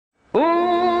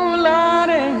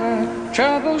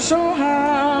trouble so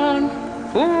hard.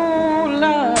 Ooh,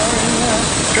 Lord,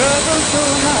 trouble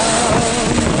so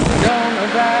hard. Don't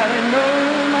nobody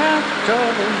know my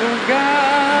trouble but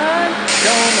God.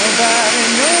 Don't nobody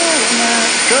know my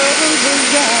trouble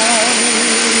but God.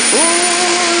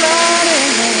 Ooh,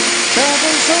 Lord,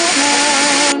 trouble so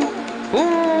hard.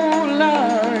 Ooh,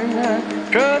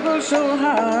 Lord, trouble so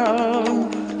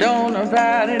hard. Don't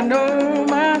nobody know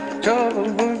my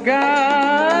trouble but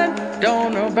God.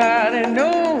 Don't nobody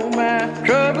know my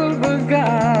trouble but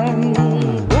God.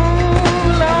 Ooh,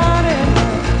 Lordy,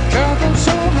 trouble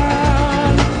so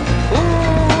hard.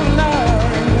 Ooh,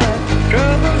 Lordy,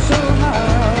 trouble so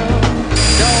hard.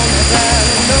 Don't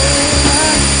nobody know my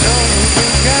trouble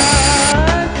but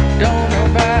God. Don't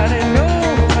nobody know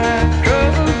my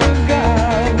trouble but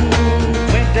God.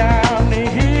 Went down the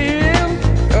hill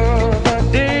other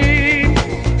day,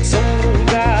 so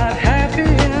got happy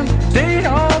and stayed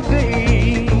all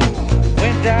day.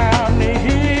 Went down the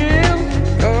hill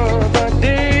other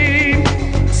day,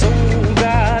 so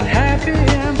got happy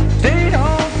and stayed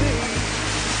all day.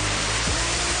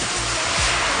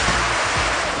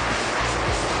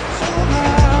 So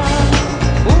hard,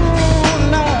 ooh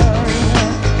Lord,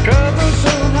 trouble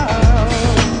so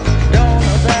hard. Don't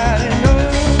nobody know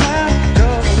my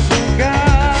trouble but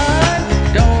God.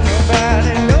 Don't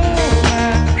nobody know my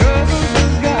trouble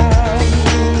but God.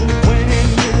 When in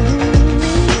the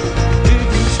room,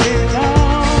 didn't stay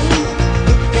long.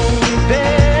 Looked over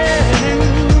there and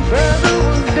brother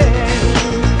was dead.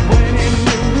 When in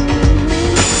the room,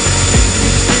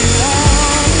 didn't stay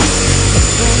long.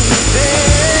 Looked over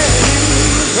there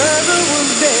and brother was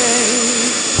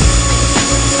dead.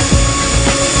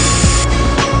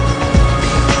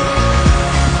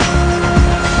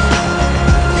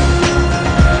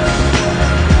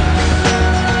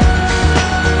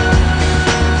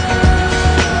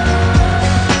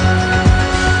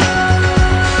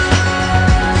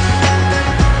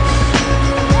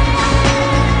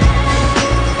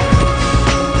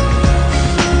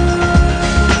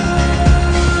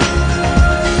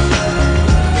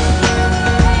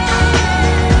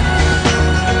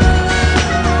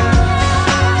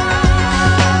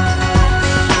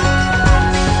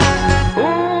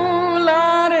 Ooh,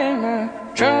 Lordy, my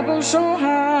trouble so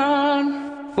hard.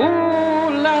 Ooh,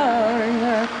 Lordy,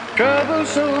 my trouble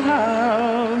so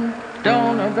hard.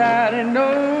 Don't nobody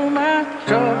know my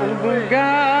trouble but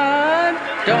God.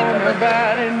 Don't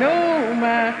nobody know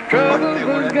my trouble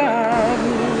but